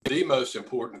the most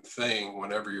important thing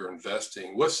whenever you're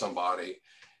investing with somebody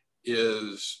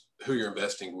is who you're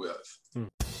investing with.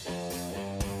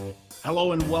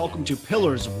 Hello and welcome to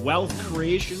Pillars of Wealth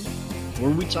Creation,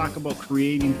 where we talk about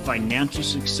creating financial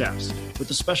success with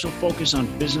a special focus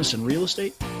on business and real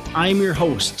estate. I'm your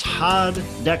host, Todd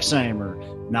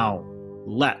Dexheimer. Now,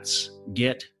 let's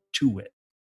get to it.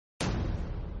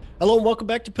 Hello and welcome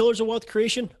back to Pillars of Wealth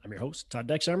Creation. I'm your host, Todd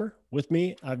Dexheimer. With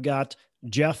me, I've got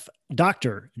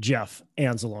Dr. Jeff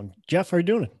Anzalone. Jeff, how are you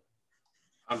doing?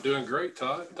 I'm doing great,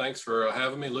 Todd. Thanks for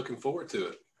having me. Looking forward to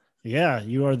it. Yeah,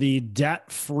 you are the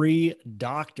debt-free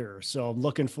doctor. So I'm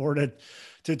looking forward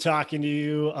to talking to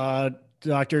you.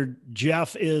 Dr.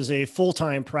 Jeff is a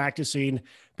full-time practicing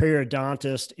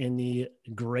periodontist in the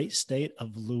great state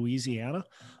of Louisiana,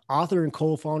 author and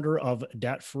co-founder of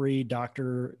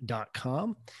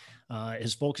debtfreedoctor.com.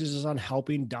 His focus is on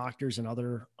helping doctors and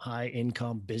other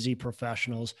high-income, busy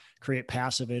professionals create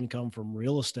passive income from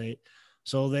real estate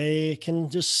so they can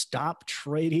just stop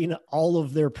trading all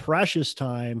of their precious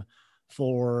time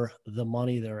for the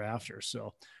money they're after.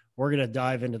 So we're going to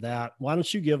dive into that. Why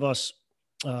don't you give us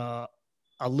a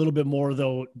little bit more,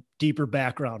 though, deeper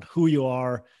background, who you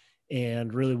are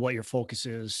and really what your focus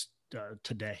is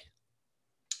today?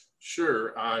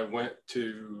 Sure. I went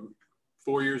to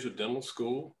 4 years of dental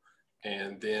school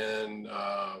and then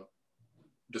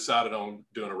decided on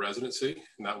doing a residency.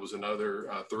 And that was another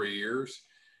 3 years.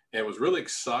 And was really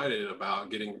excited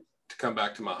about getting to come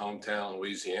back to my hometown,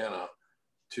 Louisiana,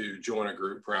 to join a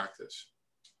group practice.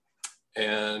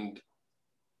 And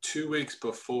 2 weeks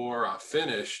before I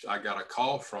finished, I got a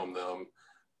call from them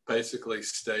basically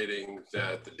stating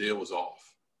that the deal was off.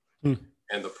 And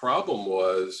the problem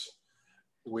was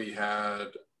we had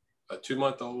a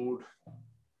 2-month-old,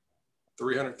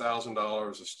 $300,000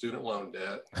 of student loan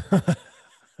debt.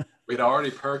 We'd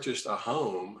already purchased a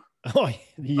home. Oh,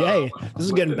 yay. This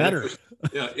is getting better.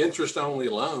 Interest-only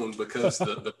loan because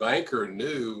the banker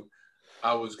knew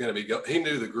I was going to be, he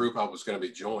knew the group I was going to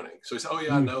be joining. So he said, oh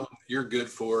yeah, I know you're good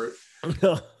for it.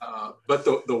 But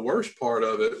the worst part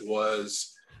of it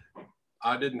was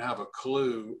I didn't have a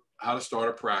clue how to start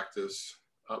a practice.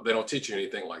 They don't teach you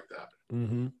anything like that.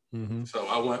 So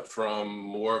I went from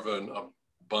more of an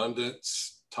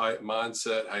abundance type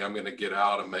mindset. Hey, I'm going to get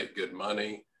out and make good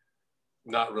money.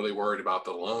 Not really worried about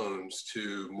the loans,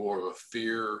 to more of a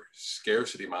fear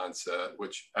scarcity mindset,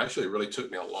 which actually really took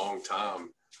me a long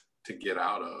time to get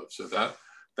out of. So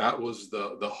that was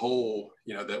the hole,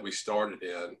 that we started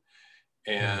in.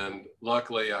 And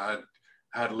luckily I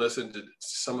had listened to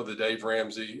some of the Dave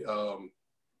Ramsey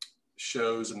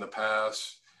shows in the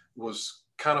past, was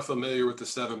kind of familiar with the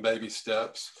 7 baby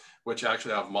steps, which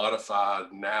actually I've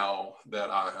modified now that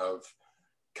I have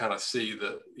kind of see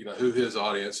that, who his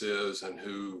audience is and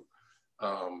who,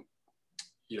 as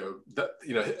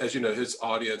you know, his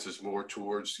audience is more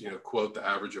towards, quote, the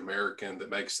average American that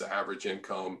makes the average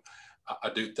income. I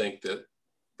do think that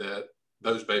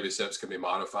those baby steps can be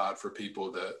modified for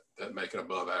people that make an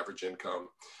above average income.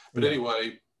 But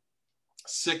anyway,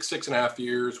 6.5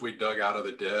 years, we dug out of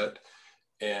the debt.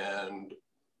 And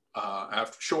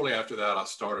shortly after that, I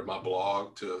started my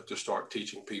blog to start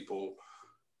teaching people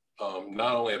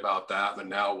not only about that, but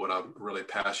now what I'm really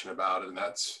passionate about, and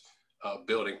that's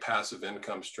building passive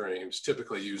income streams,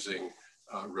 typically using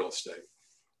real estate.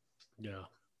 Yeah.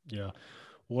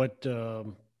 What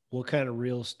kind of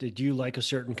real estate? Do you like a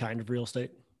certain kind of real estate?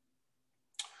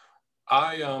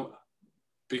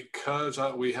 Because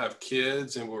we have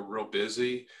kids and we're real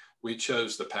busy, we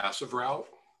chose the passive route.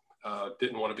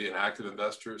 Didn't want to be an active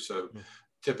investor. So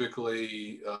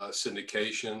typically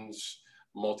syndications,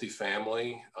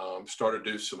 multifamily, started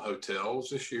to do some hotels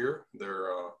this year.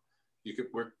 If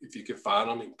you can find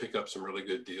them, you can pick up some really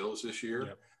good deals this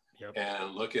year. Yep.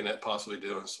 And looking at possibly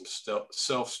doing some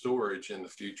self-storage in the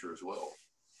future as well.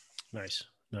 Nice.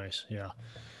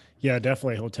 Yeah,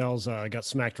 definitely. Hotels got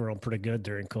smacked around pretty good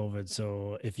during COVID.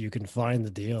 So if you can find the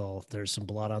deal, there's some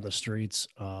blood on the streets.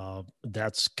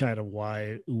 That's kind of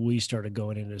why we started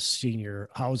going into senior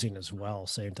housing as well.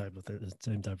 Same type of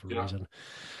reason.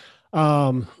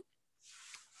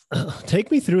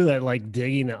 Take me through that, like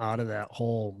digging out of that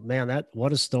hole, man.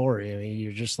 What a story. I mean,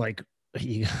 you're just like,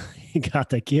 you got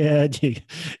the kid,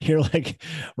 you're like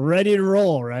ready to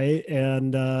roll. Right.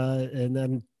 And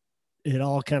then it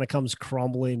all kind of comes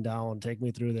crumbling down. Take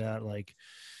me through that, like,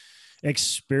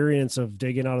 experience of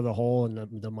digging out of the hole and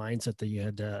the mindset that you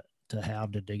had to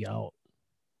have to dig out.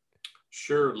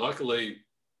 Sure. Luckily,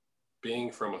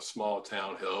 being from a small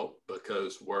town helped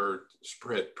because word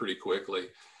spread pretty quickly.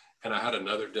 And I had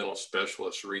another dental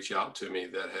specialist reach out to me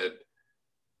that had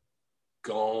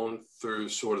gone through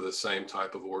sort of the same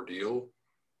type of ordeal.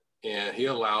 And he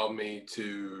allowed me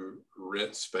to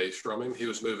rent space from him. He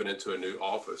was moving into a new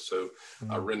office. So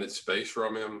I rented space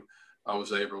from him. I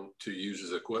was able to use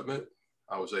his equipment.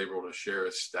 I was able to share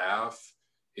his staff.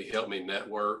 He helped me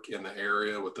network in the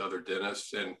area with other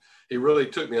dentists. And he really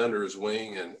took me under his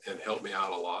wing and helped me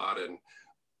out a lot. And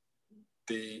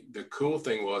the cool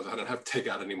thing was I didn't have to take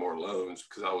out any more loans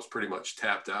because I was pretty much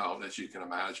tapped out, as you can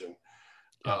imagine.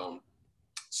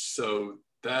 So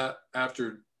that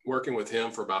after working with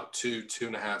him for about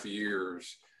 2.5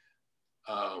 years,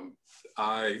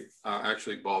 I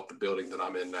actually bought the building that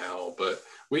I'm in now. But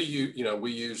we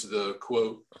use the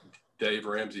quote Dave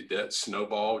Ramsey debt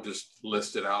snowball, just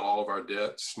listed out all of our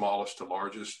debts, smallest to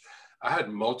largest. I had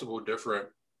multiple different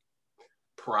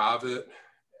private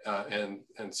and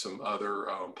some other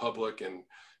public and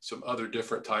some other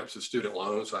different types of student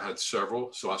loans. I had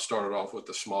several. So I started off with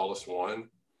the smallest one.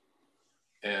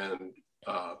 And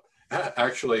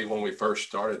actually, when we first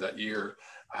started that year,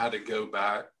 I had to go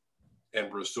back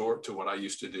and resort to what I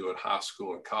used to do in high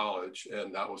school and college,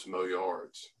 and that was mow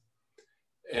yards.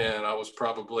 And I was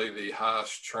probably the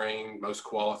highest trained, most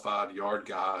qualified yard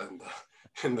guy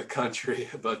in the country.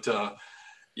 But,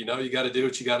 you got to do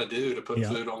what you got to do to put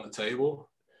food on the table.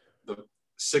 The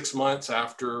 6 months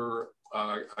after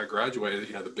I graduated,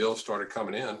 the bills started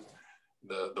coming in,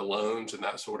 the loans and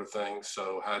that sort of thing.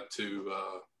 So I had to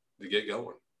get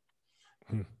going.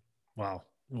 Wow.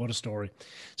 What a story.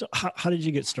 So how did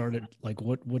you get started? Like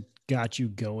what got you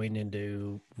going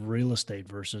into real estate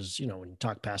versus, when you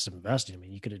talk passive investing, I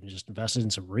mean, you could have just invested in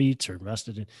some REITs or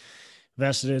invested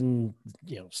in,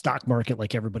 stock market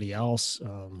like everybody else.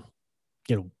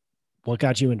 What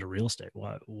got you into real estate?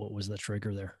 What was the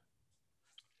trigger there?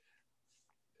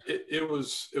 It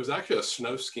was actually a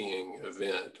snow skiing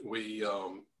event. We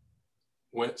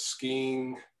went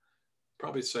skiing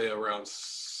probably say around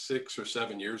 6 or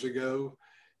 7 years ago.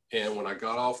 And when I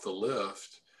got off the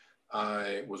lift,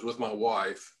 I was with my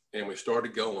wife and we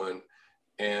started going,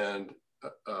 and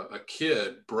a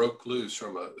kid broke loose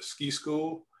from a ski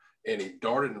school and he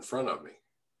darted in front of me.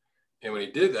 And when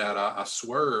he did that, I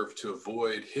swerved to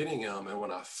avoid hitting him. And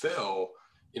when I fell,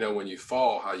 when you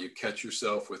fall, how you catch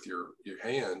yourself with your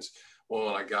hands. Well,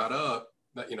 when I got up,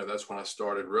 that's when I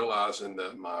started realizing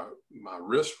that my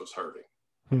wrist was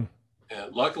hurting.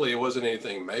 And luckily it wasn't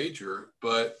anything major,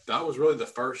 but that was really the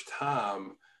first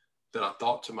time that I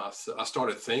thought to myself, I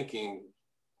started thinking,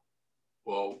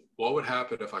 well, what would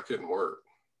happen if I couldn't work?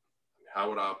 How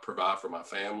would I provide for my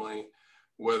family,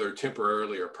 whether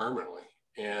temporarily or permanently?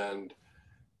 And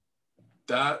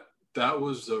that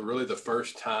was really the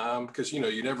first time, because,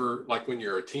 you never, like when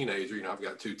you're a teenager, I've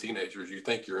got 2 teenagers, you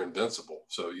think you're invincible.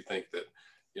 So you think that,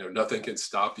 nothing can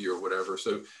stop you or whatever.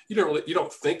 So you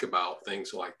don't think about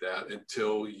things like that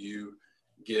until you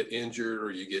get injured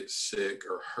or you get sick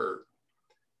or hurt.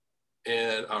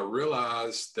 And I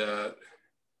realized that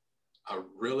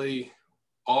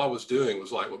all I was doing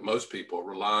was like what most people,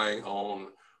 relying on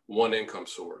one income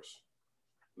source,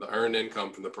 the earned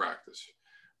income from the practice.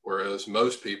 Whereas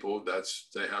most people,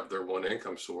 they have their one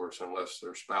income source, unless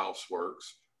their spouse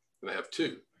works, and they have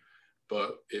 2.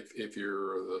 But if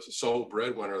you're the sole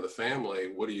breadwinner of the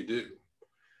family, what do you do?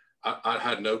 I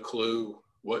had no clue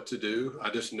what to do. I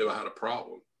just knew I had a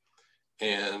problem.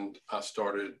 And I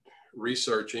started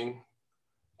researching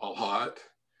a lot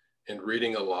and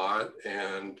reading a lot,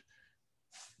 and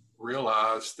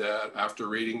realized that after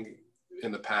reading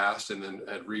in the past and then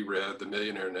had reread The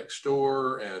Millionaire Next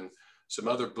Door and some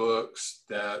other books,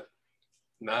 that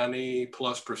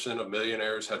 90+% of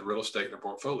millionaires had real estate in their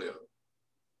portfolio.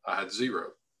 I had 0,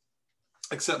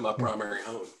 except my primary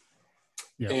home.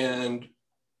 And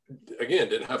again,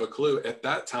 didn't have a clue. At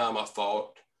that time, I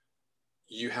thought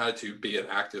you had to be an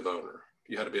active owner.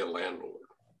 You had to be a landlord.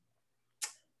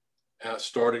 And I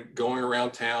started going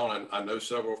around town, and I know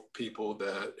several people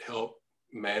that help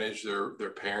manage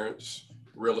their parents'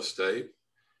 real estate.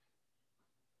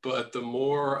 But the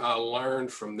more I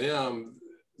learned from them,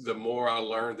 the more I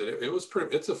learned that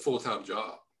it's a full-time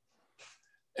job.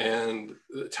 And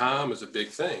the time is a big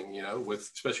thing,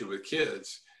 especially with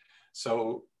kids.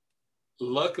 So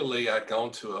luckily I'd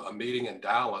gone to a meeting in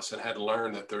Dallas and had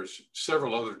learned that there's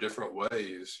several other different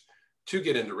ways to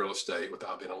get into real estate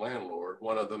without being a landlord.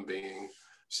 One of them being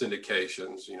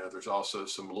syndications. There's also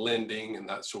some lending and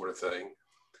that sort of thing.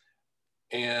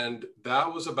 And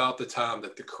that was about the time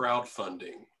that the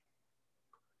crowdfunding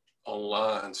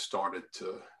online started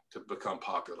to become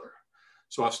popular.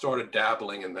 So I started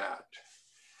dabbling in that.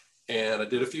 And I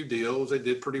did a few deals. They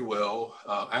did pretty well.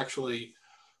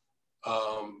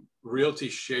 Realty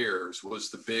Shares was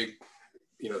the big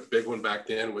the big one back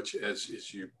then, which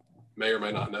as you may or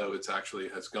may not know, it's actually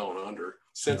has gone under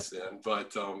since then,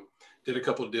 but did a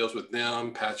couple of deals with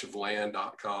them,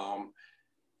 patchofland.com,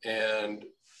 and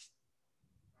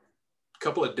a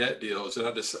couple of debt deals. And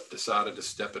I just decided to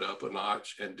step it up a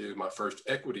notch and do my first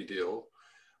equity deal.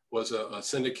 Was a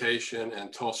syndication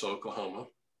in Tulsa, Oklahoma,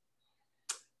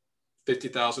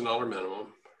 $50,000 minimum.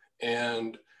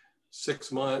 And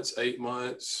 6 months, 8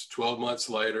 months, 12 months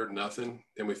later, nothing.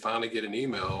 Then we finally get an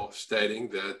email stating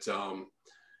that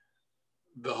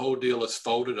the whole deal is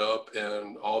folded up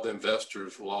and all the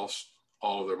investors lost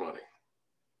all of their money.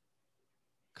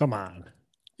 Come on.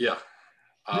 Yeah.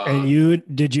 And you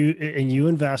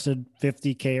invested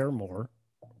 50K or more.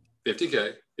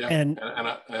 50K. Yeah. And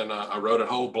I wrote a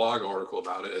whole blog article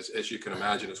about it. As you can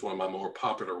imagine, it's one of my more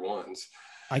popular ones.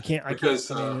 And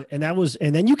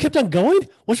then you kept on going.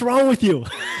 What's wrong with you?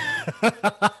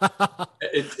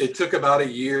 It took about a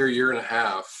year and a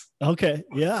half. Okay.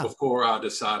 Yeah. Before I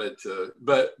decided to,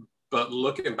 but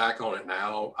looking back on it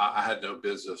now, I had no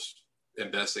business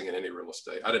investing in any real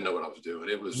estate. I didn't know what I was doing.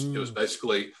 It was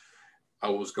basically, I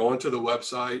was going to the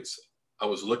websites. I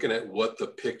was looking at what the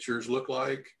pictures look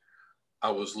like. I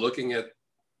was looking at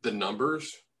the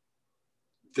numbers.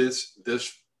 This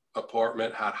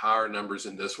apartment had higher numbers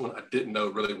than this one. I didn't know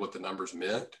really what the numbers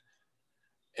meant.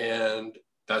 And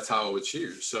that's how I would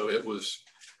choose. So it was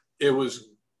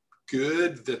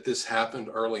good that this happened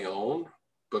early on,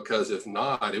 because if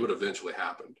not, it would eventually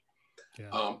happen.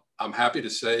 Yeah. I'm happy to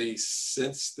say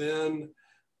since then,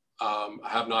 I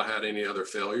have not had any other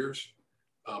failures.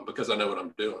 Because I know what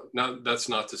I'm doing. Now, that's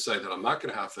not to say that I'm not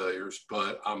going to have failures,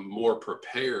 but I'm more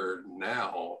prepared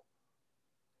now,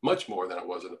 much more than I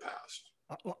was in the past.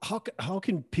 How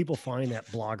can people find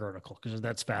that blog article? Because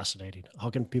that's fascinating. How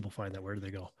can people find that? Where do they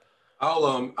go?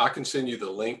 I can send you the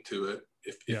link to it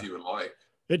if you would like.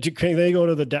 Can they go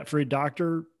to the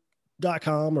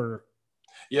debtfreedoctor.com or?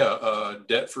 Yeah,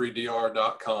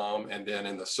 debtfreedr.com, and then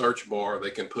in the search bar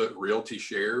they can put realty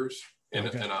shares, and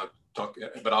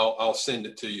I'll send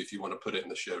it to you if you want to put it in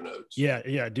the show notes.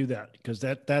 Yeah, do that, because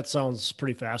that sounds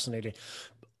pretty fascinating.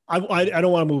 I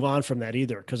don't want to move on from that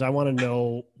either, because I want to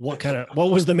know what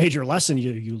was the major lesson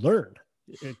you learned,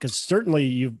 because certainly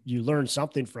you learned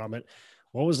something from it.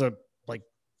 What were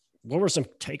some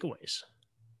takeaways?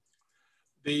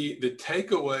 The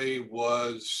takeaway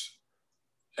was,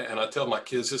 and I tell my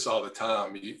kids this all the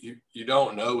time, you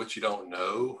don't know what you don't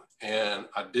know. And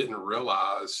I didn't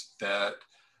realize that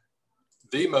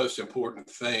the most important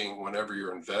thing whenever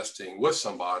you're investing with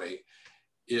somebody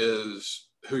is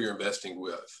who you're investing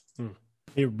with.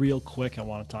 Hey, real quick, I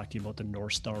want to talk to you about the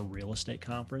North Star Real Estate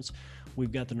Conference.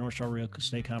 We've got the North Star Real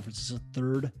Estate Conference. It's the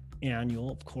third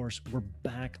annual. Of course, we're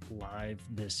back live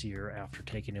this year after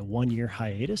taking a 1-year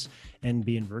hiatus and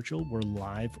being virtual. We're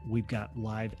live. We've got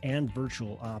live and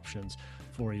virtual options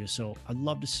for you. So I'd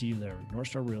love to see you there. North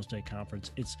Star Real Estate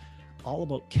Conference. It's all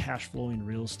about cash flowing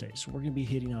real estate. So we're going to be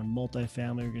hitting on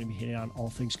multifamily. We're going to be hitting on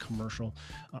all things commercial.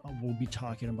 We'll be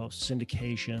talking about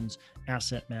syndications,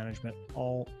 asset management,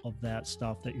 all of that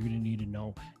stuff that you're going to need to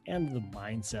know, and the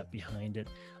mindset behind it.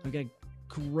 I've got a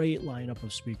great lineup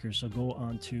of speakers. So go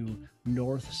on to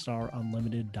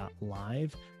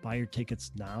northstarunlimited.live, buy your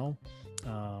tickets now.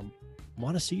 I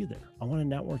want to see you there. I want to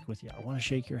network with you. I want to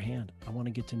shake your hand. I want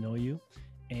to get to know you.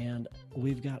 And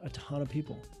we've got a ton of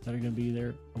people that are going to be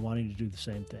there wanting to do the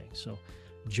same thing. So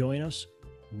join us,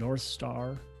 North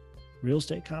Star Real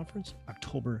Estate Conference,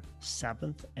 October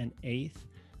 7th and 8th.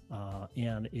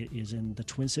 And it is in the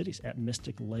Twin Cities at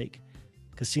Mystic Lake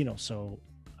Casino. So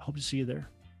I hope to see you there.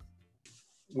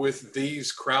 With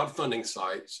these crowdfunding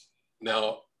sites,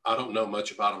 now I don't know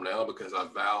much about them now because I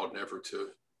vowed never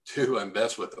to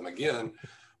invest with them again.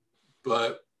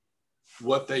 But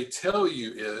what they tell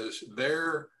you is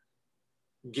they're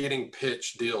getting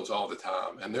pitched deals all the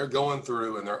time, and they're going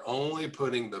through and they're only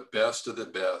putting the best of the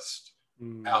best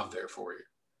out there for you.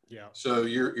 Yeah. So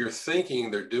you're thinking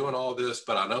they're doing all this,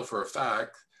 but I know for a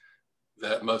fact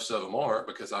that most of them aren't,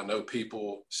 because I know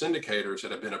syndicators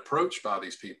that have been approached by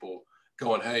these people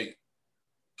going, hey,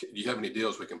 do you have any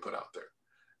deals we can put out there?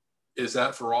 Is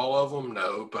that for all of them?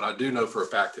 No, but I do know for a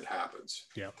fact it happens.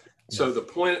 Yeah. So the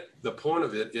point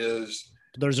of it is,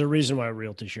 there's a reason why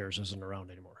Realty Shares isn't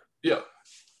around anymore. Yeah.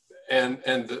 And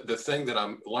the thing that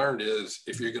I'm learned is,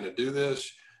 if you're going to do this,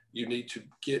 you need to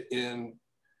get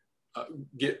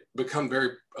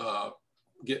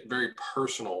very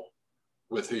personal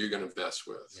with who you're going to invest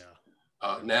with.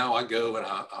 Yeah. Now I go and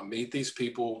I meet these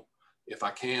people. If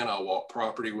I can, I'll walk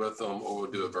property with them, or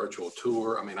we'll do a virtual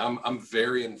tour. I mean, I'm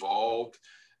very involved,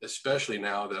 especially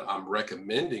now that I'm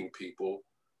recommending people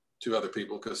to other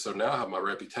people, because so now I have my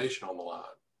reputation on the line.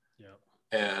 Yeah.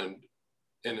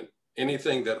 And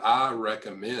anything that I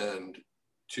recommend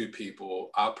to people,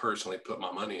 I personally put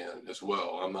my money in as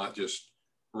well. I'm not just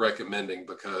recommending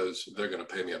because they're going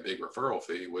to pay me a big referral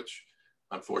fee, which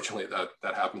unfortunately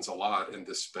that happens a lot in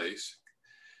this space.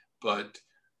 But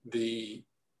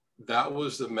that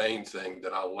was the main thing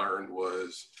that I learned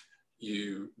was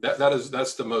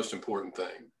that's the most important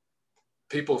thing.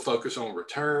 People focus on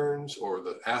returns or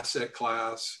the asset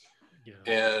class. Yeah.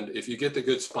 And if you get the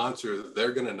good sponsor,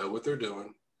 they're going to know what they're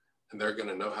doing, and they're going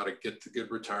to know how to get the good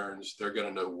returns. They're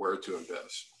going to know where to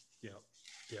invest. Yep.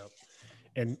 Yep.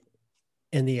 And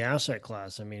in the asset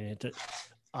class, I mean,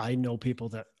 I know people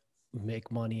that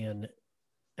make money in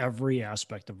every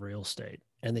aspect of real estate,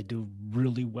 and they do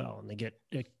really well, and they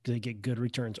get good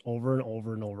returns over and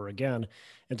over and over again.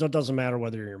 And so it doesn't matter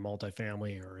whether you're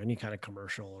multifamily or any kind of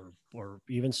commercial or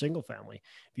even single family.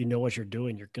 If you know what you're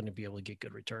doing, you're going to be able to get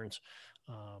good returns.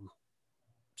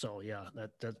 So yeah,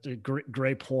 that's a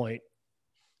great point.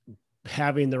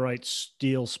 Having the right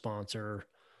deal sponsor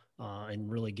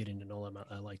and really getting to know them,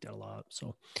 I like that a lot.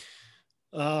 So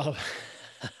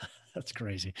that's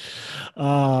crazy.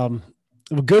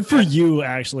 Good for you,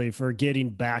 actually, for getting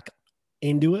back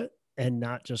into it and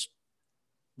not just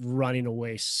running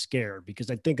away scared, because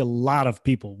I think a lot of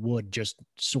people would just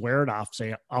swear it off,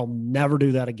 say, I'll never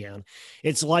do that again.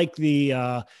 It's like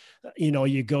you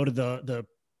go to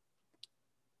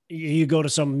you go to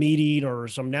some meeting or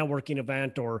some networking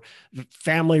event or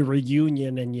family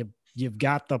reunion, and you've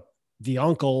got the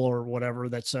uncle or whatever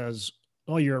that says,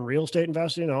 oh, you're in real estate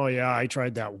investing? Oh yeah, I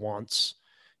tried that once.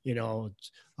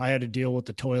 I had to deal with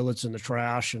the toilets and the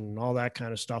trash and all that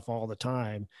kind of stuff all the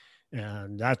time.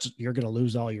 And you're going to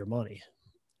lose all your money.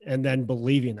 And then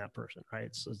believing that person, right?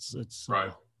 It's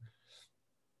right.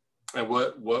 And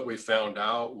what we found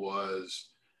out was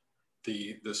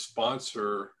the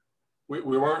sponsor, we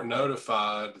weren't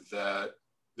notified that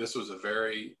this was a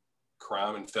very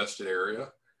crime infested area.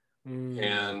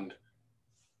 And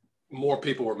more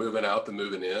people were moving out than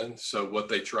moving in. So what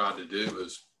they tried to do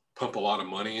is pump a lot of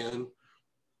money in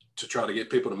to try to get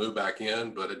people to move back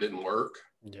in, but it didn't work.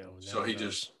 Yeah, so he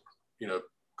just,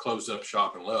 closed up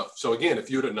shop and left. So again, if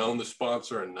you'd have known the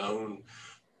sponsor and known,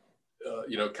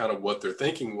 kind of what their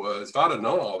thinking was, if I'd have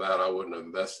known all that, I wouldn't have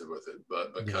invested with it.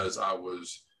 But because I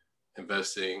was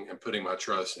investing and putting my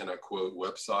trust in a quote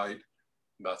website,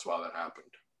 that's why that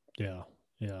happened. Yeah.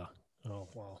 Yeah. Oh,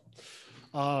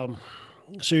 wow.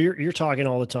 So you're talking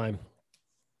all the time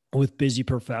with busy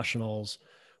professionals,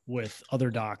 with other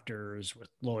doctors, with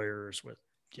lawyers, with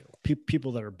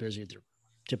people that are busy. They're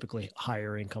typically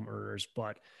higher income earners,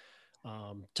 but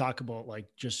talk about like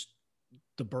just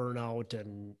the burnout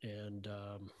and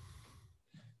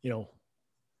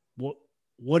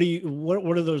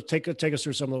what are those? Take us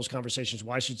through some of those conversations.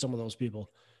 Why should some of those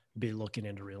people be looking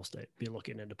into real estate, be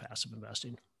looking into passive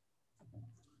investing?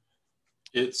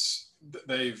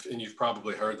 And you've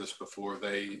probably heard this before,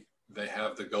 they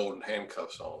have the golden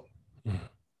handcuffs on.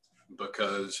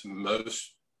 Because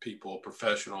most people,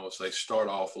 professionals, they start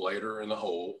off later in the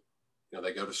hole.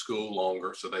 They go to school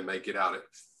longer, so they may get out at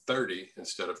 30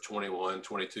 instead of 21,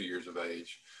 22 years of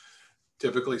age,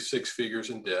 typically 6 figures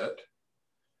in debt.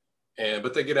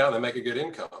 But they get out and they make a good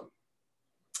income.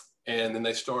 And then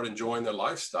they start enjoying their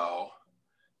lifestyle.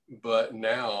 But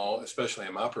now, especially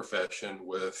in my profession,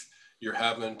 you're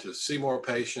having to see more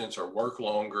patients or work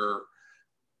longer,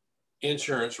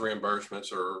 insurance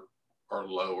reimbursements are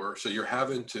lower. So you're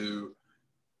having to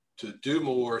do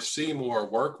more, see more,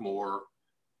 work more,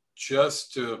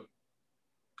 just to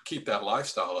keep that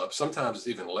lifestyle up. Sometimes it's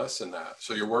even less than that.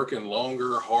 So you're working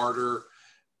longer, harder,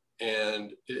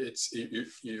 and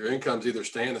your income's either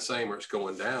staying the same or it's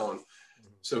going down.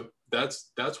 So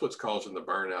that's what's causing the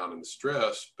burnout and the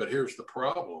stress. But here's the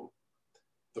problem.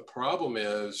 The problem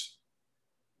is,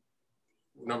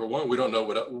 number one, we don't know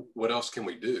what else can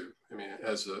we do. I mean,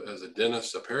 as a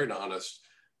dentist, a periodontist,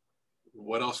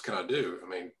 what else can I do? I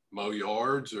mean, mow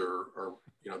yards or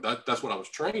that's what I was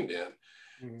trained in.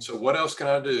 Mm-hmm. So what else can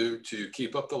I do to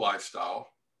keep up the lifestyle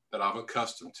that I'm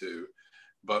accustomed to,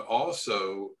 but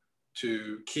also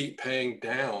to keep paying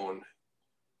down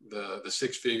the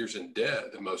 6 figures in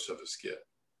debt that most of us get?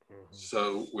 Mm-hmm.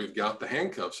 So we've got the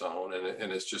handcuffs on,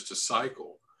 and it's just a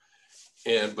cycle.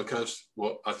 And because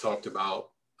what I talked about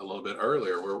a little bit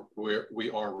earlier, we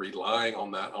are relying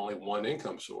on that only one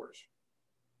income source.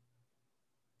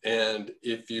 And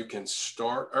if you can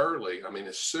start early, I mean,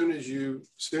 as soon as you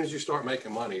start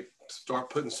making money, start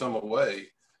putting some away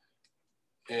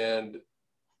and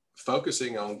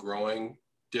focusing on growing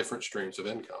different streams of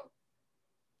income.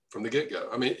 from the get-go.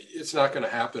 I mean, it's not going to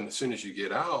happen as soon as you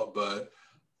get out, but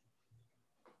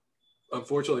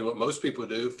unfortunately what most people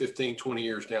do 15, 20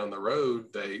 years down the road,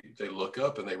 they look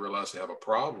up and they realize they have a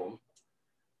problem,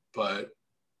 but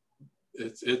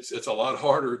it's a lot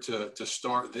harder to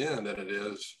start then than it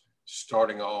is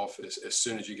starting off as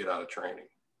soon as you get out of training.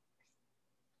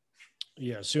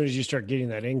 Yeah. As soon as you start getting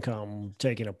that income,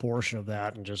 taking a portion of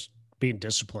that and just being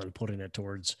disciplined, putting it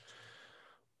towards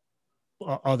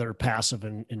other passive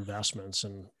investments.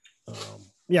 And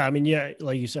yeah, I mean, yeah,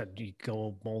 like you said, you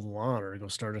go mow the lawn or go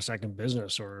start a second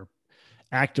business or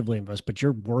actively invest, but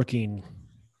you're working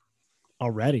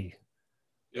already.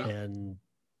 Yeah. And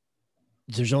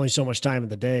there's only so much time in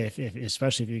the day, if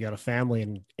especially if you got a family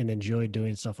and enjoy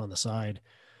doing stuff on the side.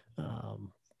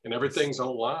 And everything's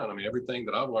online. I mean, everything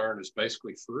that I've learned is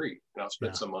basically free. And I've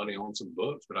spent Yeah. some money on some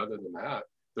books, but other than that,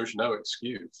 there's no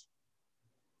excuse.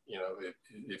 You know,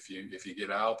 if you get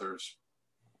out, there's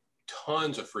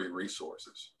tons of free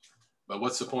resources. But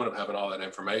what's the point of having all that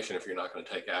information if you're not going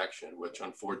to take action, which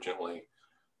unfortunately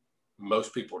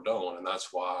most people don't. And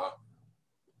that's why.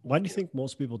 Why do you think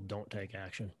most people don't take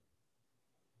action?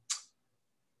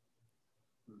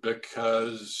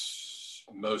 Because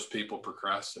most people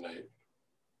procrastinate.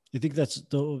 You think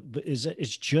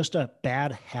it's just a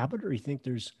bad habit, or you think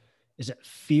is it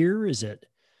fear? Is it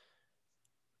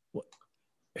what?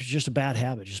 It's just a bad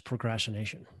habit, just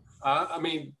procrastination. I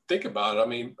mean, think about it. I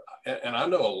mean, and I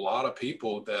know a lot of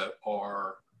people that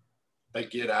they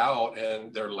get out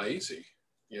and they're lazy.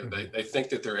 You know, Mm-hmm. they think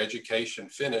that their education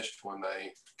finished when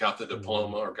they got the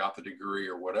diploma or got the degree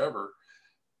or whatever,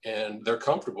 and they're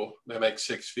comfortable. They make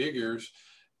six figures,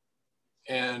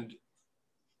 and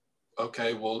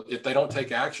okay, well, if they don't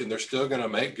take action, they're still going to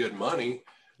make good money,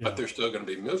 but they're still going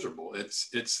to be miserable.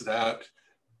 It's that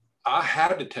I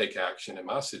had to take action in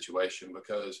my situation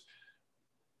because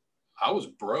I was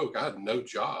broke. I had no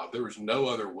job. There was no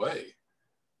other way.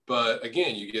 But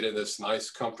again, you get in this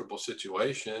nice, comfortable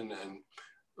situation, and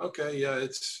okay, yeah,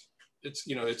 it's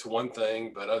it's one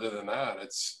thing, but other than that,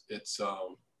 it's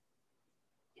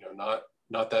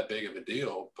not that big of a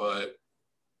deal. But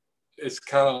it's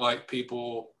kind of like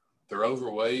people, they're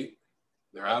overweight,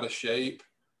 they're out of shape,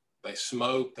 they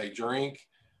smoke, they drink.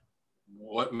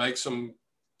 What makes them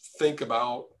think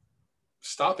about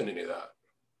stopping any of that?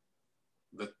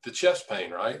 The chest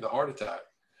pain, right? The heart attack.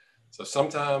 So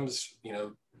sometimes,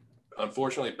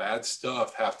 unfortunately, bad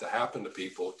stuff have to happen to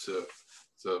people to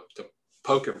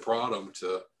poke and prod them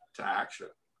to action.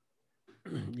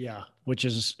 Yeah, which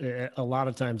is a lot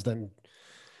of times then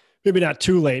maybe not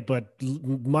too late, but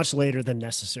much later than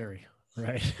necessary,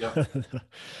 right? Yeah.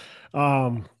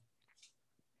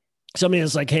 So I mean,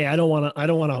 it's like, hey, I don't want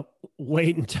to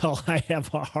wait until I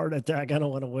have a heart attack. I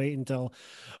don't want to wait until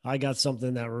I got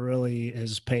something that really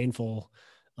is painful.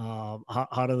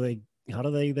 How do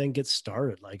they then get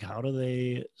started? Like, how do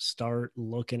they start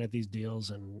looking at these deals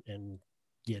and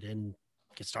get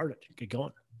started, get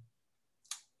going?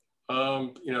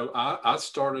 I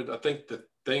started, I think the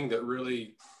thing that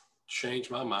really changed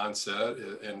my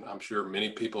mindset, and I'm sure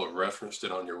many people have referenced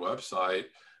it on your website,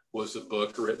 was a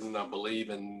book written, I believe,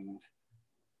 in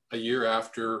a year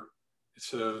after.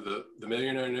 So the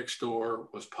Millionaire Next Door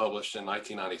was published in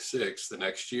 1996. The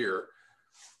next year,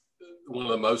 one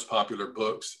of the most popular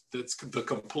books that's the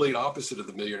complete opposite of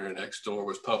The Millionaire Next Door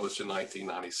was published in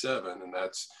 1997, and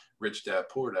that's Rich Dad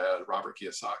Poor Dad, Robert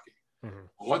Kiyosaki. Mm-hmm.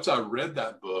 Once I read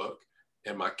that book,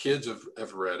 and my kids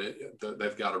have read it,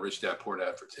 they've got a Rich Dad Poor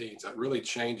Dad for Teens. That really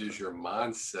changes your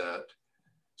mindset,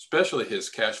 especially his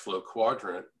Cash Flow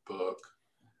Quadrant book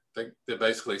that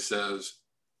basically says,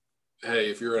 hey,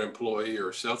 if you're an employee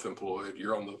or self-employed,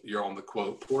 you're on the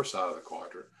quote poor side of the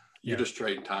quadrant. You're just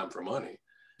trading time for money.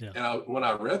 Yeah. And when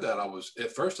I read that,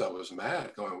 at first I was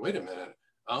mad, going, wait a minute,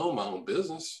 I own my own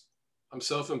business. I'm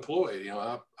self-employed.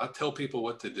 I tell people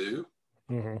what to do,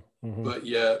 but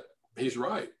yet he's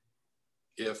right.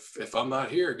 If I'm not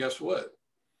here, guess what?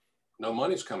 No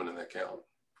money's coming in the account.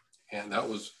 And that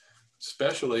was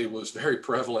very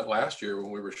prevalent last year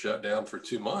when we were shut down for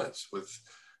 2 months with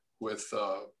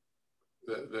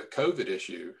the COVID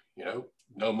issue.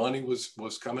 No money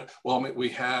was coming. Well, I mean, we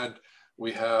have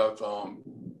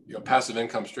passive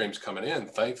income streams coming in,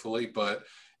 thankfully, but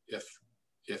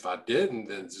if I didn't,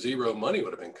 then zero money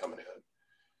would have been coming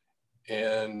in.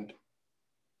 And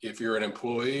if you're an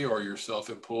employee or you're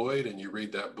self-employed and you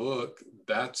read that book,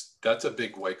 that's a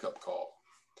big wake-up call.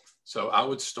 So I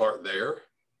would start there.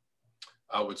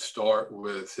 I would start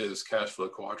with his Cash Flow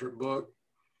Quadrant book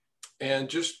and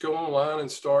just go online and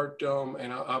start.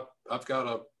 And I've got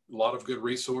a lot of good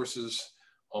resources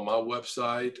on my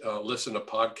website. Listen to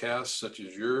podcasts such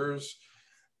as yours.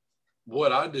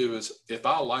 what I do is if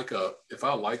I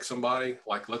like somebody,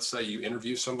 like let's say you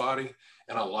interview somebody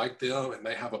and I like them and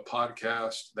they have a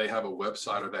podcast, they have a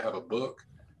website, or they have a book,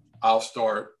 I'll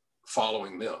start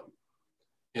following them.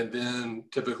 And then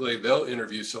typically they'll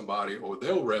interview somebody or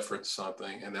they'll reference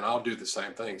something, and then I'll do the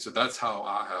same thing. So that's how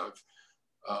I have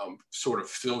sort of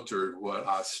filtered what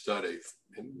I study,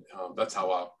 and that's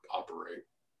how I operate.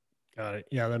 Got it.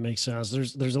 Yeah, that makes sense.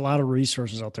 There's a lot of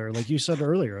resources out there. Like you said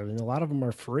earlier, I mean, a lot of them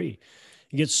are free.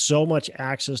 You get so much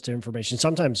access to information,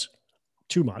 sometimes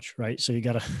too much, right? So you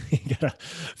gotta you gotta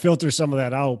filter some of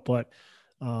that out. But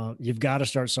you've got to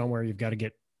start somewhere. You've got to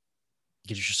get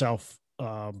yourself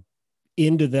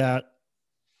into that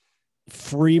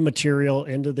free material,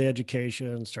 into the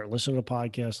education, start listening to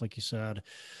podcasts, like you said,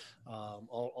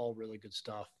 all really good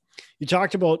stuff. You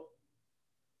talked about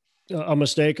a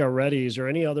mistake already. Is there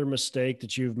any other mistake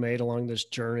that you've made along this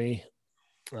journey,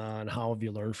 and how have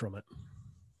you learned from it?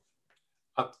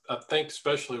 I think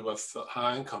especially with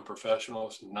high income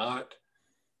professionals, not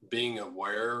being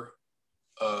aware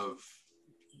of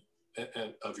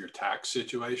your tax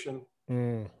situation.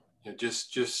 You know,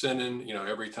 just sending, you know,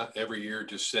 every year,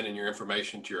 just sending your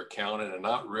information to your accountant, and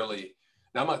not really.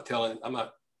 Now, I'm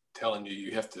not telling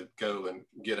you have to go and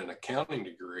get an accounting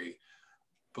degree,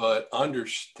 but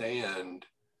understand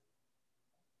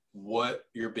what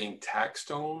you're being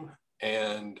taxed on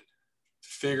and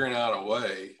figuring out a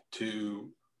way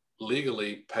to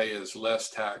legally pay as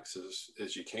less taxes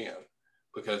as you can,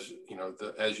 because you know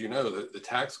as you know, the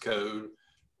tax code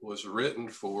was written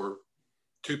for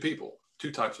two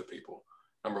types of people.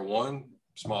 Number one,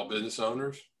 small business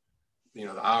owners. You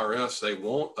know, the IRS, they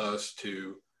want us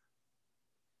to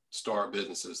start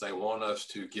businesses. They want us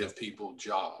to give people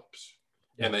jobs,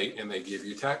 and they give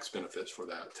you tax benefits for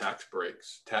that, tax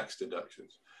breaks, tax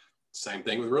deductions. Same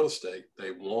thing with real estate.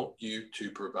 They want you to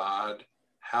provide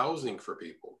housing for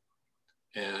people,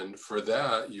 and for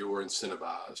that you're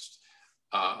incentivized.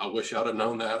 I wish I'd have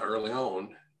known that early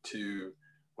on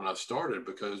when I started,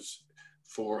 because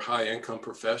for high income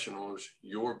professionals,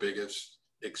 your biggest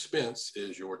expense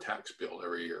is your tax bill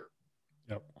every year.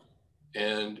 Yep.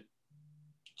 And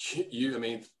I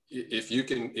mean, if you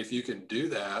can do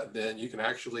that, then you can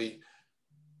actually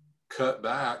cut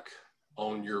back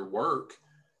on your work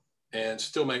and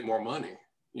still make more money.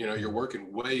 You know, you're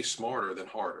working way smarter than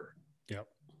harder. Yep.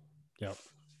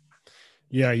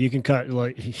 Yeah, you can cut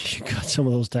some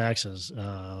of those taxes.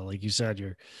 Like you said,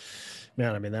 you're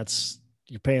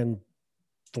paying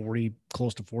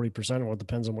close to 40%. Well, it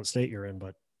depends on what state you're in,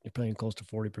 but you're paying close to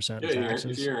 40% in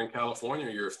taxes. If you're in California,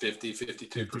 you're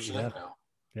 52% now.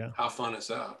 Yeah. How fun is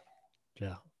that?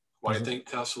 Yeah. Why do you think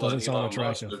Tesla and Elon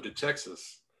Musk moved to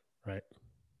Texas? Right.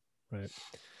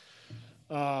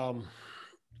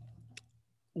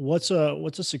 What's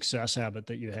a success habit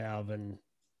that you have and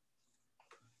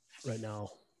right now?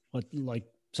 What, like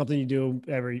something you do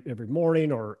every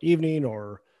morning or evening,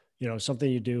 or you know, something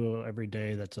you do every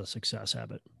day that's a success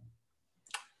habit?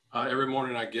 Every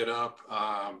morning I get up.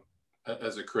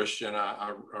 As a Christian,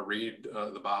 I read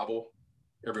the Bible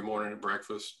every morning at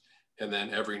breakfast, and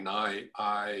then every night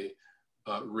I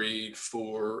read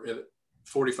for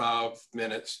 45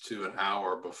 minutes to an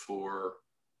hour before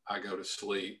I go to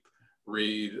sleep. I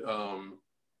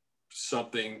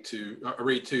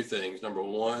read two things. Number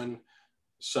one,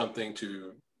 something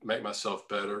to make myself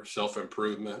better,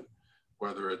 self-improvement,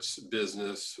 whether it's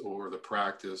business or the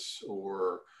practice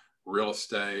or real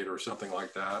estate or something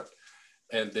like that.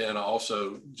 And then I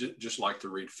also just like to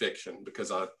read fiction,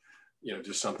 because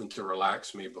just something to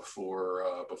relax me before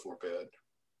bed.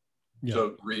 Yep.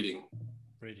 So reading.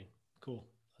 Cool.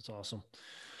 That's awesome.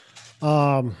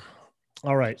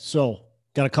 All right. So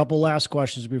got a couple last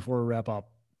questions before we wrap up.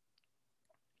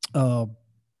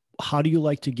 How do you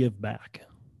like to give back?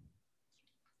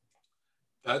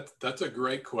 That's a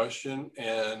great question.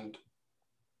 And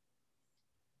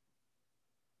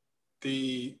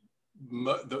the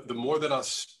more that I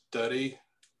study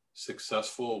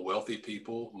successful, wealthy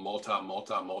people,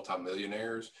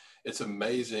 multi-millionaires, it's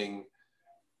amazing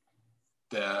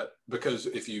that, because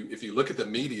if you look at the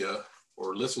media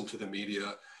or listen to the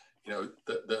media, you know,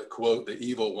 the quote, the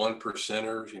evil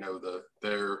 1%ers, you know,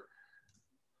 they're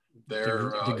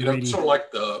you know, sort of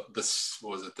like the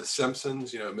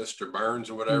Simpsons, you know, Mr. Burns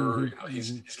or whatever. Mm-hmm, you know,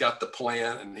 he's got the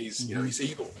plan, and he's you know, he's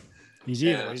evil. He's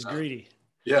evil. And, he's greedy.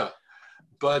 Yeah.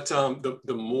 But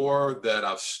the more that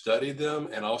I've studied them,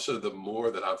 and also the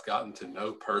more that I've gotten to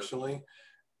know personally,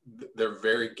 they're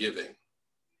very giving.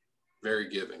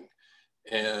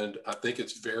 And I think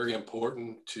it's very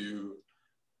important to,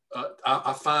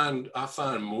 I find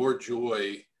more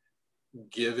joy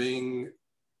giving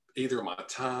either my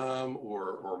time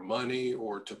or money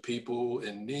or to people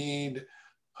in need.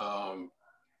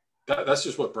 That's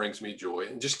just what brings me joy,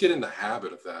 and just get in the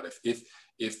habit of that.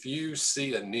 If you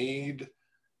see a need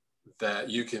that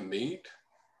you can meet,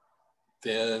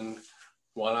 then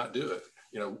why not do it?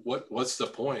 What's the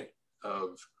point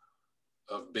of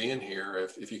being here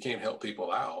if you can't help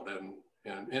people out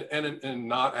and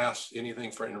not ask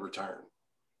anything for in return?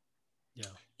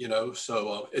 Yeah.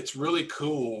 So it's really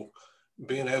cool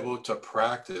being able to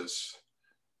practice.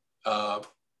 I'll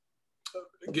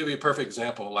give you a perfect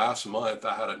example. Last month,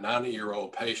 I had a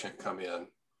 90-year-old patient come in,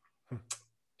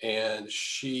 and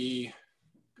it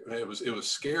was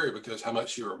scary because how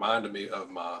much she reminded me of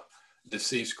my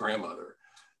deceased grandmother.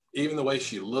 Even the way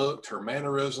she looked, her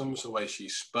mannerisms, the way she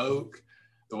spoke,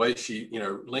 the way she,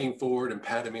 leaned forward and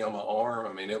patted me on my arm.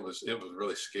 I mean, it was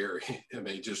really scary. I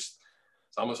mean, it's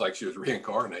almost like she was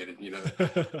reincarnated,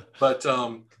 But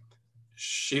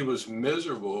she was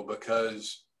miserable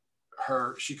because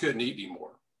she couldn't eat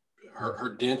anymore.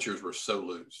 Her dentures were so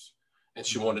loose, and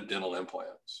she wanted dental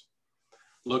implants.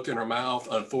 Looked in her mouth.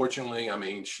 Unfortunately, I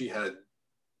mean, she had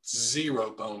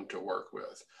zero bone to work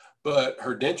with, but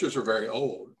her dentures were very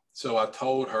old. So I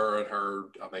told her, and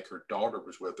I think her daughter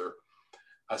was with her.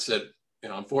 I said,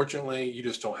 unfortunately, you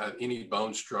just don't have any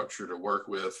bone structure to work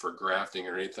with for grafting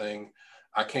or anything.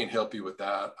 I can't help you with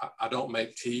that. I don't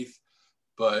make teeth,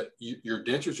 but your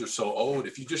dentures are so old.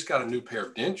 If you just got a new pair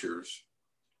of dentures,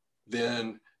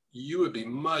 then you would be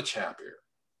much happier.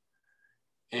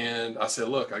 And I said,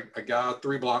 look, a guy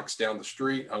 3 blocks down the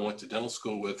street, I went to dental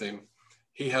school with him.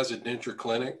 He has a denture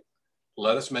clinic.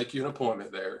 Let us make you an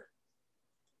appointment there.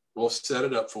 We'll set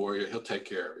it up for you. He'll take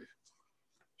care of you.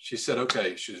 She said,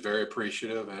 okay. She was very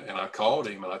appreciative. And I called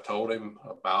him and I told him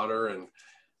about her. And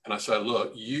I said,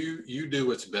 look, you do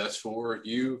what's best for her.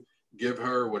 You give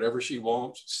her whatever she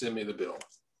wants, send me the bill.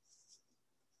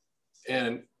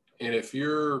 And if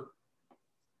you're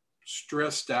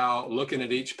stressed out, looking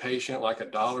at each patient like a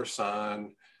dollar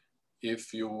sign,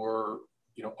 if you're,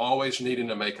 always needing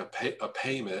to make a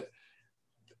payment,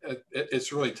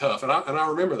 it's really tough. And I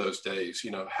remember those days,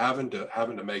 having to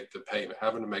make the payment,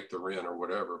 having to make the rent or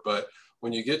whatever. But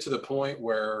when you get to the point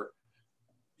where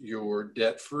you're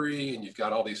debt free and you've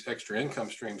got all these extra income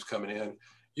streams coming in,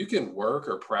 you can work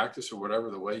or practice or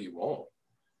whatever the way you want.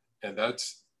 And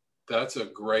that's a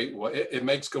great way. It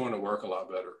makes going to work a lot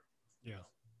better.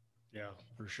 Yeah,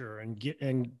 for sure. And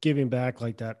giving back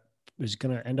like that is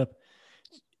going to end up,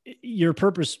 your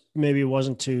purpose maybe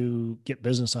wasn't to get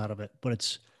business out of it, but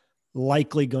it's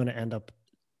likely going to end up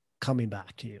coming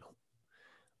back to you.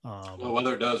 Well,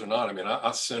 whether it does or not, I mean,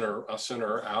 I sent her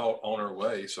out on her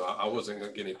way, so I wasn't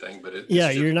going to get anything. But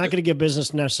you're not going to get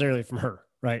business necessarily from her,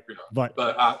 right? Yeah. But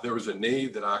there was a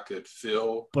need that I could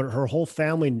fill. But her whole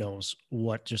family knows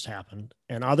what just happened,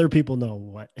 and other people know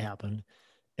what happened,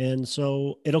 and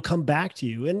so it'll come back to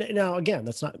you. And now, again,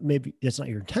 it's not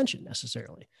your intention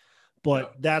necessarily,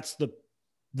 but that's the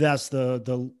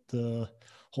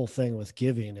whole thing with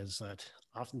giving, is that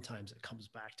oftentimes it comes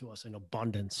back to us in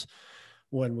abundance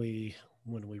when we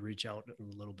reach out a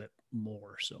little bit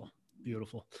more. So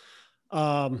beautiful.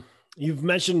 You've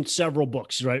mentioned several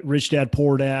books, right? Rich Dad,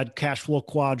 Poor Dad, Cash Flow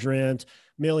Quadrant,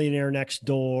 Millionaire Next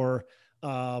Door.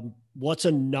 What's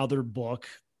another book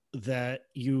that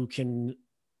you can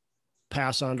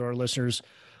pass on to our listeners,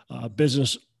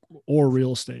 business or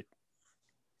real estate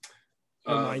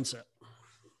or mindset?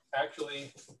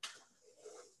 Actually,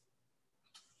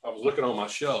 I was looking on my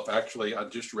shelf. Actually, I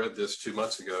just read this 2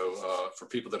 months ago. For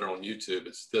people that are on YouTube,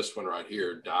 it's this one right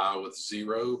here, Die with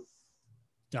Zero.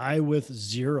 Die with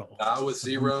Zero. Die with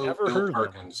Zero. Never Bill heard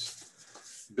Perkins.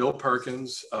 Bill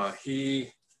Perkins. I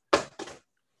think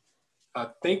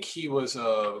he's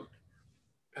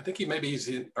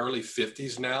in early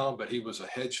 50s now, but he was a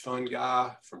hedge fund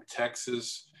guy from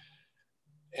Texas.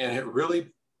 And he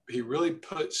really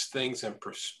puts things in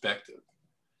perspective.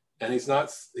 And he's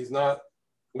not,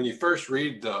 when you first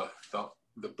read the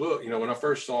book, when I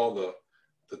first saw the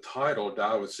title,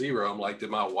 Die with Zero, I'm like, did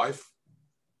my wife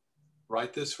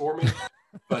write this for me?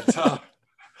 But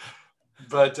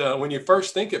when you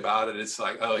first think about it, it's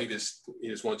like, oh, he just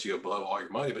wants you to blow all your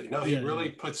money. But he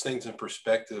really puts things in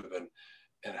perspective,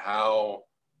 and how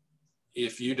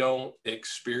if you don't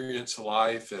experience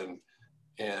life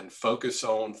and focus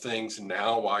on things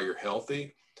now while you're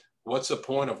healthy, what's the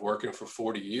point of working for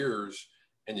 40 years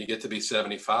and you get to be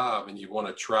 75 and you want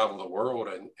to travel the world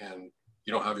and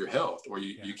you don't have your health, or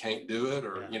you can't do it,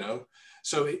 or,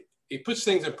 so it puts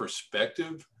things in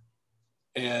perspective,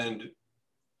 and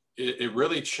it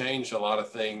really changed a lot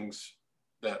of things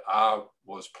that I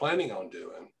was planning on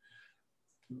doing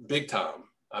big time.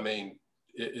 I mean,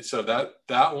 so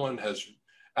that one has,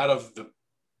 out of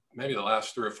maybe the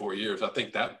last 3 or 4 years, I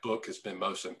think that book has been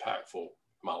most impactful in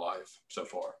my life so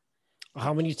far.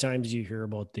 How many times do you hear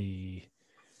about the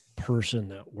person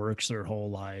that works their whole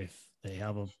life? They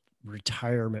have a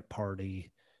retirement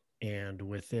party, and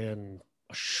within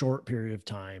a short period of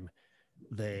time,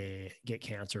 they get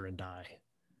cancer and die,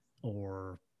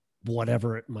 or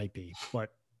whatever it might be.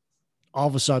 But all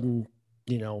of a sudden,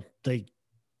 they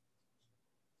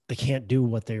can't do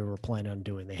what they were planning on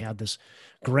doing. They had this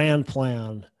grand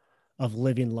plan of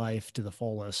living life to the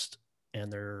fullest,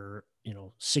 and they're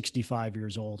 65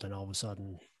 years old, and all of a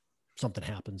sudden something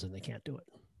happens and they can't do it.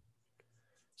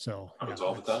 So happens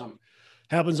all the time.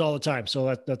 Happens all the time.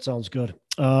 So that sounds good.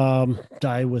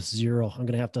 Die with zero. I'm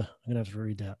gonna have to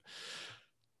read that.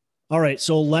 All right.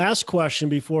 So last question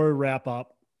before we wrap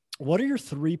up. What are your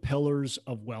 3 pillars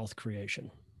of wealth creation?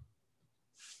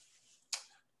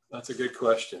 That's a good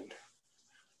question.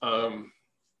 I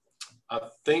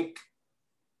think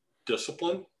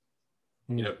discipline.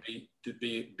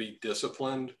 Be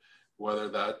disciplined, whether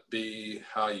that be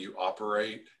how you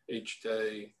operate each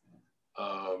day,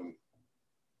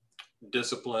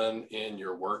 discipline in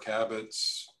your work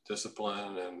habits,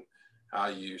 discipline in how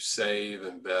you save,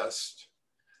 invest.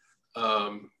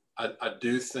 I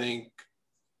do think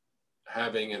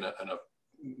having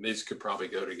these could probably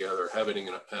go together, having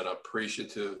an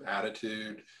appreciative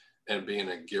attitude and being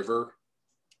a giver,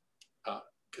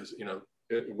 because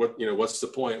what's the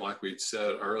point, like we'd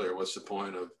said earlier, what's the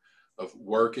point of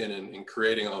working and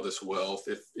creating all this wealth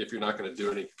if you're not going to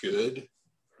do any good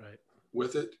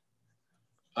with it?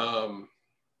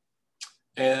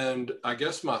 And I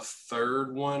guess my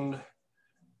third one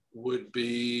would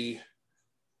be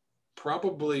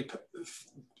probably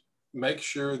make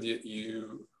sure that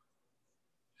you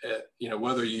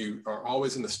whether you are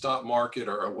always in the stock market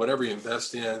or whatever you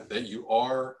invest in, that you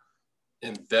are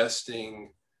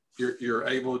investing, you're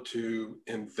able to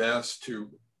invest to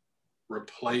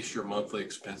replace your monthly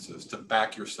expenses, to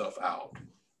back yourself out,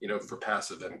 for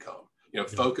passive income.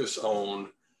 Focus on,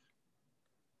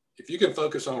 if you can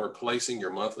focus on replacing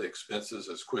your monthly expenses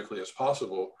as quickly as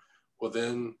possible, well,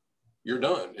 then you're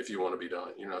done. If you want to be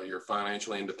done, you're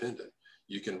financially independent.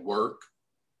 You can work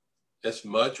as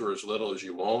much or as little as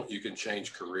you want. You can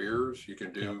change careers. You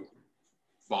can do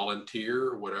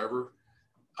volunteer, whatever.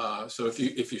 So if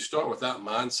you start with that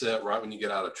mindset right when you get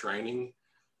out of training,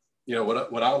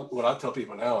 what I tell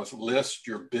people now is list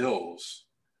your bills,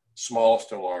 smallest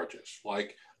to largest.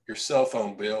 Like your cell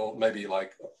phone bill, maybe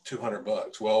like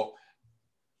 $200. Well,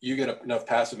 you get enough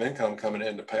passive income coming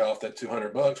in to pay off that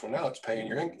 $200. Well, now it's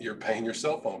you're paying your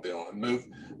cell phone bill, and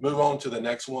move on to the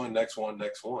next one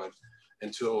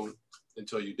until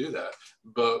you do that.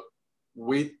 But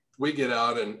we get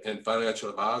out and financial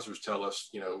advisors tell us,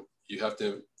 you have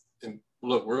to, and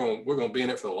look, we're going to be in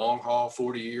it for the long haul,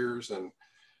 40 years, and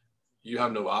you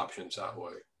have no options that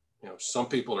way. Some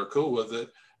people are cool with it.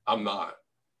 I'm not.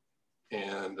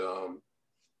 And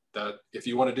that if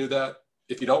you want to do that,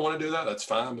 if you don't want to do that, that's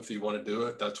fine. If you want to do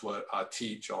it, that's what I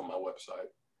teach on my website.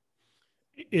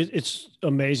 It's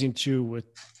amazing too.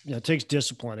 It takes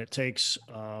discipline. It takes,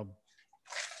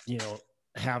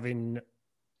 having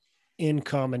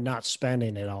income and not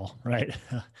spending it all, right?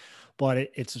 But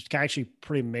it's actually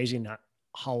pretty amazing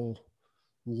how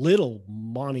little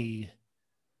money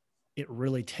it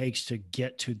really takes to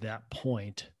get to that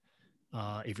point,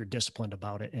 if you're disciplined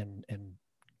about it and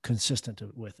consistent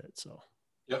with it. So,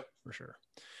 yeah, for sure.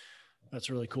 That's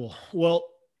really cool. Well,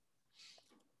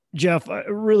 Jeff, I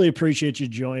really appreciate you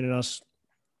joining us.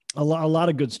 A lot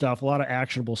of good stuff, a lot of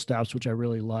actionable steps, which I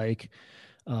really like.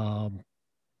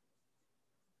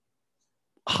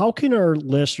 How can our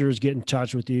listeners get in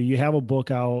touch with you? You have a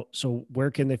book out, so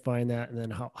where can they find that? And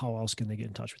then how else can they get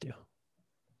in touch with you?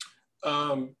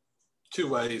 2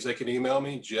 ways. They can email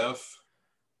me,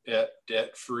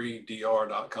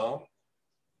 jeff@debtfreedr.com,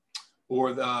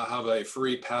 or I have a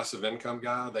free passive income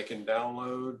guide they can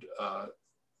download,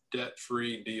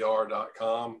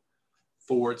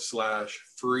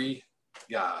 debtfreedr.com/free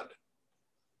guide.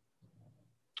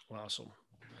 Awesome.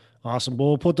 Well,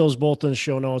 we'll put those both in the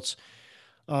show notes.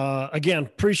 Again,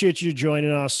 appreciate you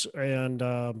joining us, and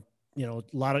a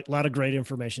lot of great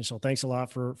information. So thanks a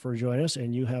lot for joining us,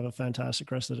 and you have a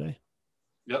fantastic rest of the day.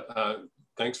 Yep.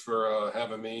 Thanks for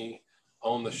having me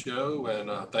on the show,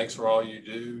 and thanks for all you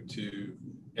do to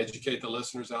educate the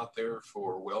listeners out there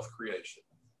for wealth creation.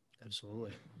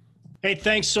 Absolutely. Hey,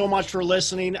 thanks so much for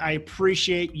listening. I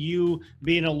appreciate you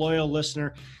being a loyal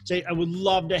listener. I would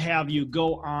love to have you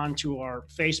go on to our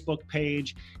Facebook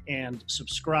page and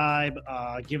subscribe,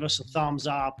 give us a thumbs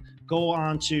up, go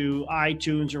on to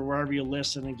iTunes or wherever you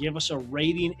listen and give us a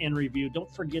rating and review.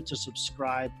 Don't forget to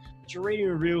subscribe. Your rating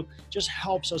and review just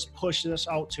helps us push this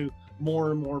out to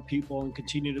more and more people and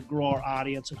continue to grow our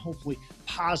audience and hopefully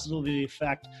positively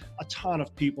affect a ton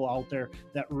of people out there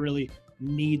that really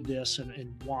need this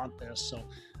and want this. So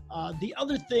the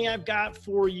other thing I've got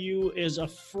for you is a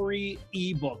free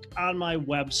ebook on my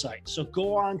website. So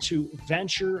go on to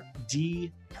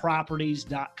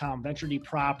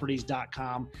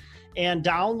VentureDProperties.com, and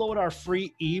download our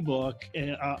free ebook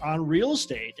on real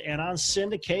estate and on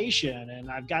syndication. And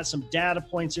I've got some data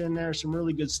points in there, some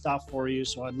really good stuff for you.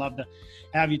 So I'd love to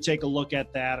have you take a look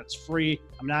at that. It's free.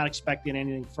 I'm not expecting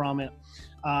anything from it.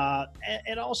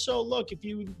 And also, look, if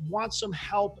you want some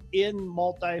help in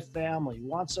multifamily,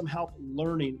 want some help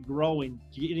learning, growing,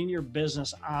 getting your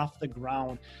business off the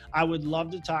ground, I would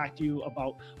love to talk to you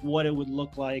about what it would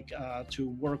look like to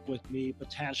work with me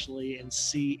potentially and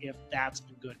see if that's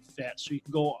a good fit. So you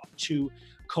can go to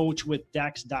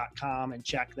coachwithdex.com and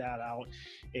check that out,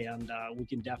 and we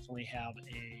can definitely have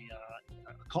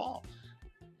a call.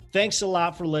 Thanks a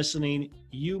lot for listening.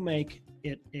 You make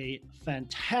it a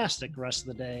fantastic rest of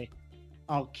the day.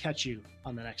 I'll catch you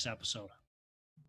on the next episode.